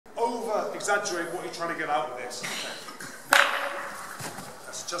exaggerate what you're trying to get out of this. Okay.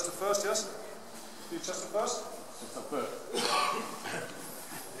 That's Chester first, yes? Do Chester first? Chester first.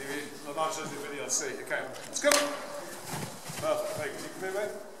 The man shows the video, let's see. Okay, let's go. Perfect. Hey, can you come here,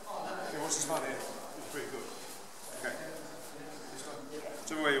 mate? Okay, what's this man here? He's pretty good. Okay.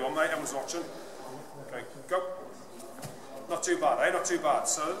 Whichever way you want, mate. Everyone's watching. Okay, go. Not too bad, eh? Not too bad.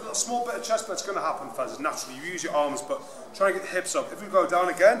 So a small bit of chest that's going to happen, fellas, naturally. You use your arms, but try and get the hips up. If we go down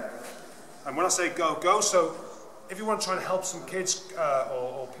again, and when I say go, go. So if you want to try and help some kids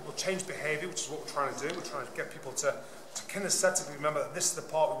or people change behaviour, which is what we're trying to do, we're trying to get people to kinesthetically remember that this is the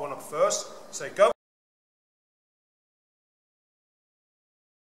part we want up first. Say go.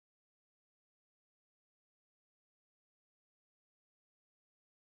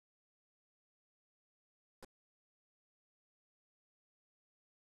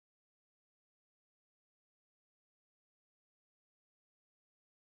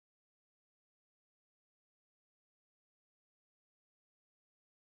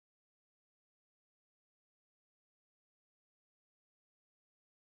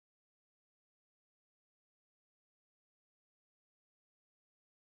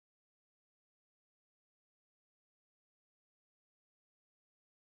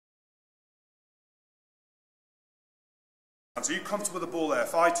 And so you comfortable with the ball there.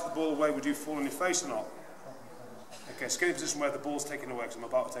 If I took the ball away, would you fall on your face or not? Okay, so get in a position where the ball's taken away, because I'm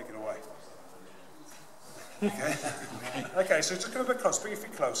about to take it away. Okay. Okay, so just go a bit closer, bring your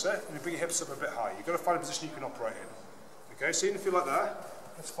feet closer, and you bring your hips up a bit higher. You've got to find a position you can operate in. Okay, so even if you're like that,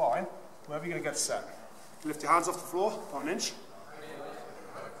 that's fine. Wherever you're going to get set. Lift your hands off the floor, about an inch.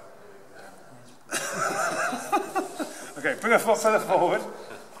 Okay, bring a foot further forward.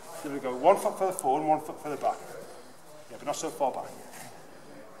 Here we go, 1 foot further forward and 1 foot further back. Yeah, but not so far back.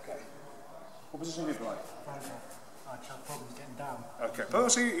 Okay. What position do you like? I have problems getting down. Okay, but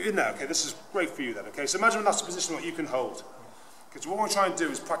so you're in there. Okay, this is great for you then. Okay, so imagine that's the position that you can hold. Okay, so what we're trying to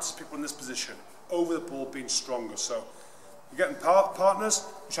do is practice people in this position over the ball being stronger. So you're getting partners,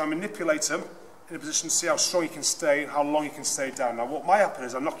 you try and manipulate them in a position to see how strong you can stay and how long you can stay down. Now, what might happen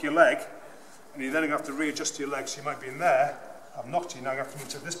is I knock your leg, and you're then going to have to readjust your leg. So you might be in there. I've knocked you. Now you have to move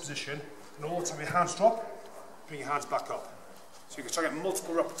to this position, and all the time your hands drop. Bring your hands back up. So you can try to get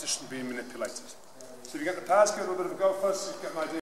multiple repetitions being manipulated. So if you get the pads, give it a little bit of a go first, so you get an idea.